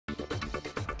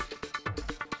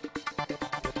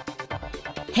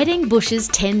Heading Bush's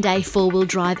 10-day four-wheel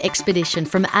drive expedition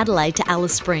from Adelaide to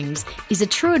Alice Springs is a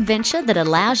true adventure that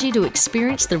allows you to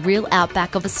experience the real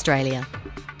outback of Australia.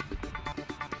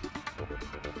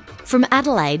 From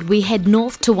Adelaide, we head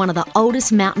north to one of the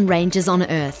oldest mountain ranges on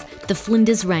Earth, the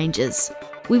Flinders Ranges.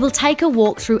 We will take a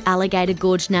walk through Alligator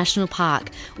Gorge National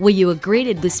Park, where you are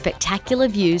greeted with spectacular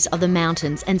views of the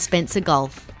mountains and Spencer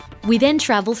Gulf. We then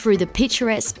travel through the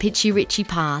picturesque Pitchy Ritchie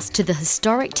Pass to the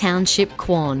historic township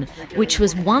Quorn, which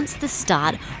was once the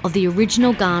start of the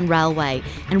original Garn Railway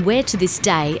and where to this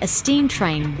day a steam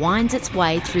train winds its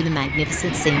way through the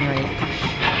magnificent scenery.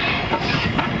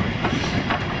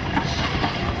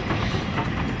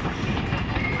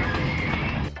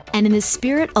 And in the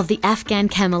spirit of the Afghan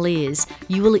cameleers,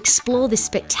 you will explore this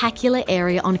spectacular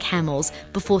area on camels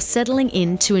before settling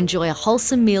in to enjoy a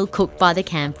wholesome meal cooked by the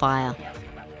campfire.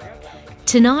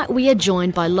 Tonight we are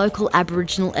joined by local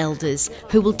Aboriginal elders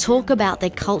who will talk about their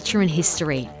culture and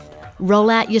history. Roll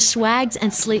out your swags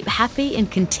and sleep happy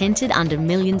and contented under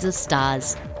millions of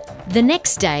stars. The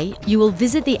next day, you will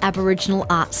visit the Aboriginal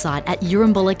art site at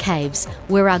Yurrumbula Caves,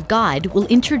 where our guide will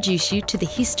introduce you to the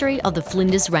history of the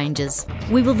Flinders Ranges.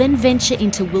 We will then venture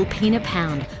into Wilpena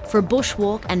Pound for a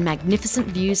bushwalk and magnificent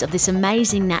views of this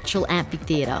amazing natural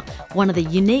amphitheatre, one of the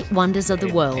unique wonders of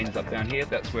the world. Ends up down here,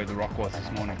 that's where the rock was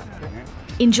this morning.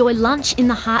 Enjoy lunch in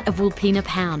the heart of Wilpena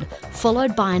Pound,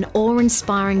 followed by an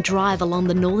awe-inspiring drive along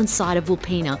the northern side of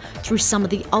Wilpena through some of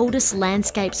the oldest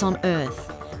landscapes on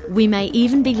Earth. We may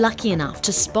even be lucky enough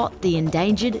to spot the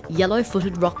endangered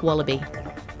yellow-footed rock wallaby.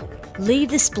 Leave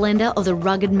the splendour of the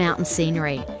rugged mountain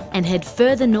scenery and head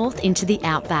further north into the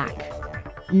outback.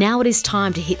 Now it is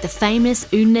time to hit the famous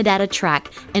Oodnadatta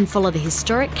track and follow the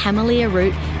historic Cameleer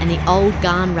route and the old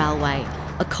Garn Railway,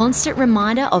 a constant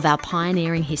reminder of our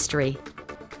pioneering history.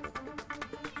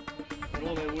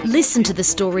 Listen to the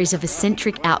stories of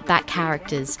eccentric outback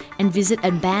characters and visit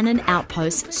abandoned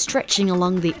outposts stretching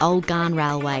along the old Garn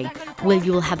Railway, where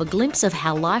you will have a glimpse of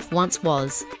how life once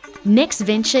was. Next,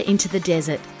 venture into the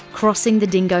desert, crossing the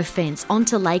Dingo Fence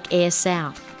onto Lake Eyre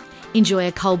South. Enjoy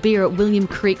a cold beer at William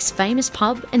Creek's famous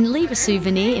pub and leave a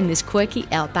souvenir in this quirky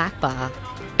outback bar.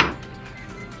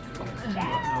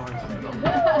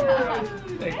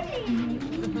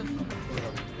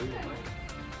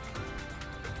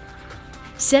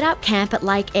 Set up camp at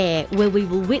Lake Eyre, where we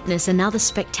will witness another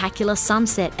spectacular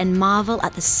sunset and marvel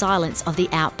at the silence of the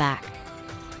outback.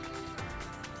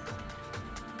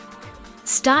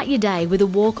 Start your day with a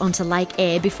walk onto Lake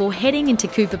Eyre before heading into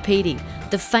Coopapedy,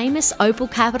 the famous opal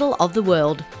capital of the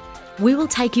world. We will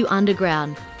take you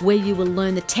underground, where you will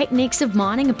learn the techniques of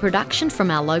mining and production from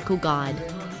our local guide.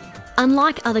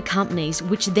 Unlike other companies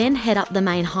which then head up the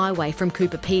main highway from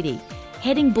Coopapedy,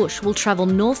 Heading Bush will travel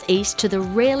northeast to the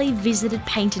rarely visited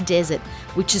Painted Desert,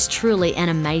 which is truly an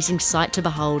amazing sight to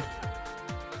behold.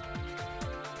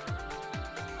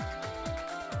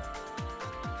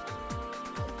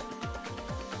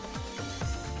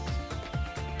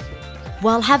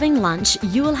 While having lunch,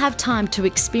 you will have time to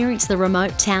experience the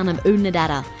remote town of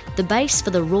Oodnadatta, the base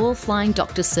for the Royal Flying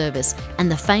Doctor Service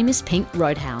and the famous Pink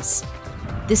Roadhouse.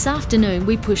 This afternoon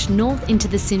we push north into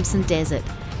the Simpson Desert,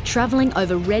 travelling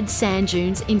over red sand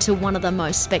dunes into one of the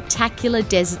most spectacular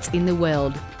deserts in the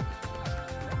world.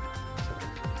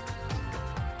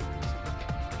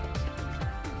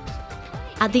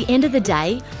 At the end of the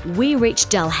day, we reach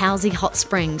Dalhousie Hot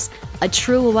Springs, a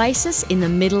true oasis in the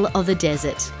middle of the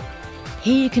desert.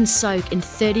 Here you can soak in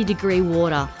 30-degree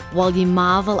water while you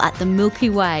marvel at the Milky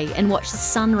Way and watch the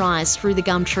sunrise through the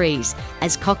gum trees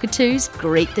as cockatoos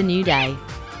greet the new day.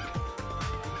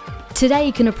 Today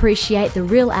you can appreciate the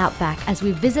real outback as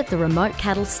we visit the remote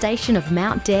cattle station of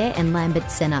Mount Dare and Lambert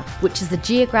Centre, which is the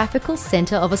geographical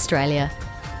centre of Australia.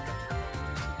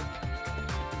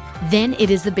 Then it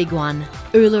is the big one,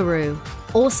 Uluru,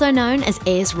 also known as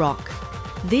Ayers Rock.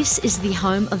 This is the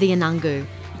home of the Anangu,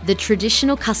 the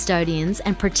traditional custodians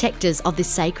and protectors of this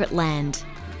sacred land.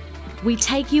 We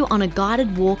take you on a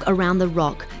guided walk around the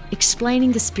rock,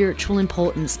 explaining the spiritual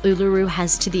importance Uluru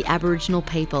has to the Aboriginal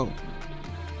people.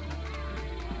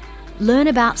 Learn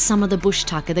about some of the bush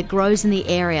tucker that grows in the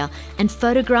area and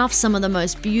photograph some of the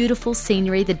most beautiful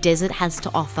scenery the desert has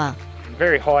to offer.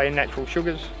 Very high in natural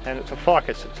sugars, and it's a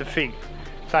ficus, it's a fig.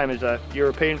 Same as a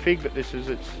European fig, but this is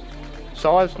its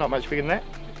size, not much bigger than that.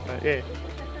 Yeah,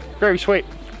 very sweet,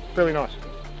 really nice.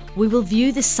 We will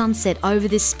view the sunset over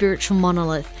this spiritual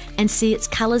monolith and see its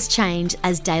colours change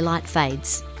as daylight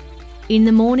fades. In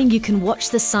the morning you can watch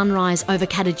the sunrise over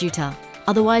Katajuta,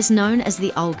 otherwise known as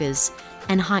the Olgas,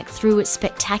 and hike through its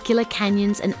spectacular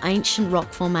canyons and ancient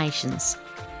rock formations.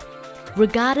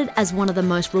 Regarded as one of the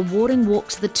most rewarding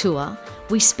walks of the tour,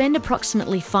 we spend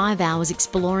approximately 5 hours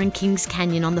exploring Kings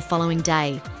Canyon on the following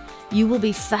day. You will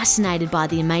be fascinated by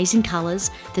the amazing colours,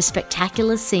 the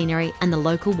spectacular scenery and the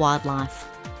local wildlife.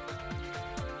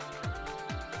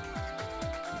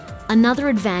 Another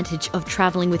advantage of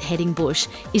travelling with Heading Bush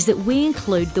is that we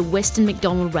include the Western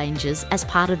McDonald Ranges as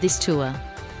part of this tour.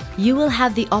 You will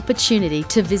have the opportunity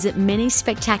to visit many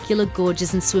spectacular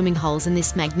gorges and swimming holes in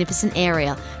this magnificent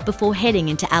area before heading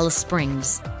into Alice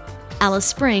Springs. Alice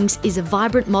Springs is a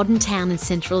vibrant modern town in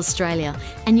Central Australia,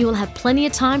 and you will have plenty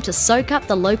of time to soak up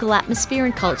the local atmosphere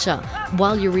and culture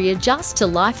while you readjust to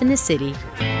life in the city.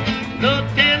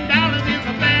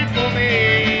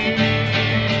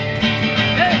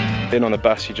 In on a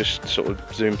bus, you just sort of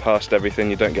zoom past everything.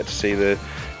 You don't get to see the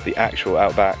actual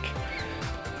outback.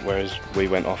 Whereas we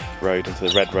went off-road into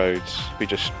the red roads. We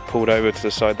just pulled over to the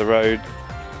side of the road,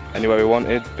 anywhere we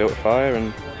wanted, built a fire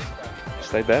and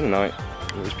stayed there the night.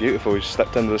 It was beautiful, we just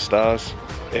slept under the stars.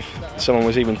 If someone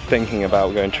was even thinking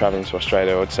about going travelling to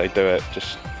Australia, I would say do it.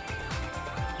 Just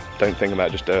don't think about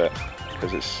it, just do it,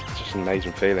 because it's just an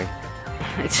amazing feeling.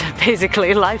 It's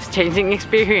basically a life-changing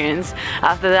experience.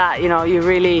 After that, you know, you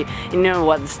really know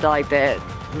what's like the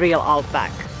real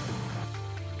outback.